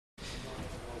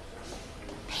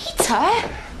Walter!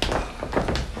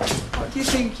 What do you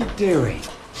think you're doing?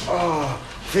 Oh,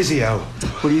 physio.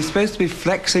 Well, you're supposed to be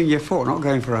flexing your foot, not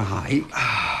going for a hike.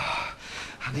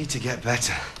 I need to get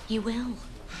better. You will.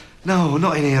 No,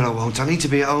 not in here I won't. I need to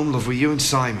be at home, love, with you and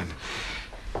Simon.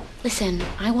 Listen,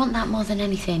 I want that more than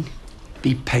anything.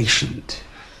 Be patient.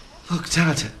 Look,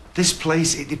 Dad, this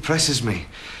place, it depresses me.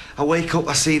 I wake up,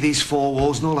 I see these four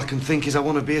walls, and all I can think is I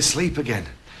want to be asleep again.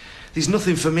 There's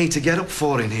nothing for me to get up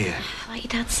for in here. Like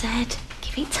your dad said,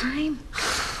 give it time.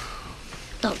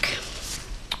 Look,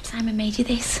 Simon made you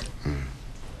this.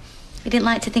 We didn't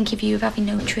like to think of you of having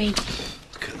no tree.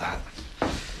 Look at that.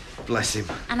 Bless him.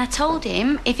 And I told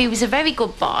him if he was a very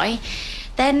good boy,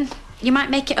 then you might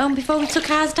make it home before we took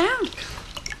ours down.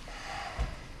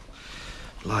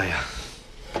 Liar.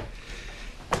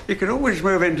 You could always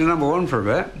move into number one for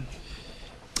a bit.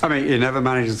 I mean, you never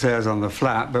managed the stairs on the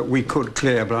flat, but we could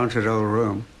clear Blanche's old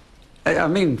room. I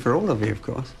mean, for all of you, of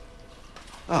course.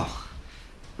 Oh,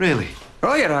 really?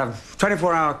 Well, you'd have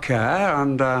 24-hour care,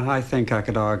 and I think I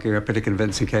could argue a pretty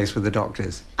convincing case with the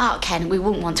doctors. Oh, Ken, we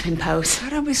wouldn't want to impose. Oh,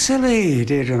 don't be silly,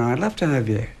 Deirdre and I'd love to have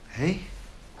you. Hey,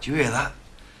 do you hear that?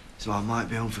 So I might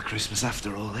be home for Christmas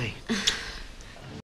after all, eh?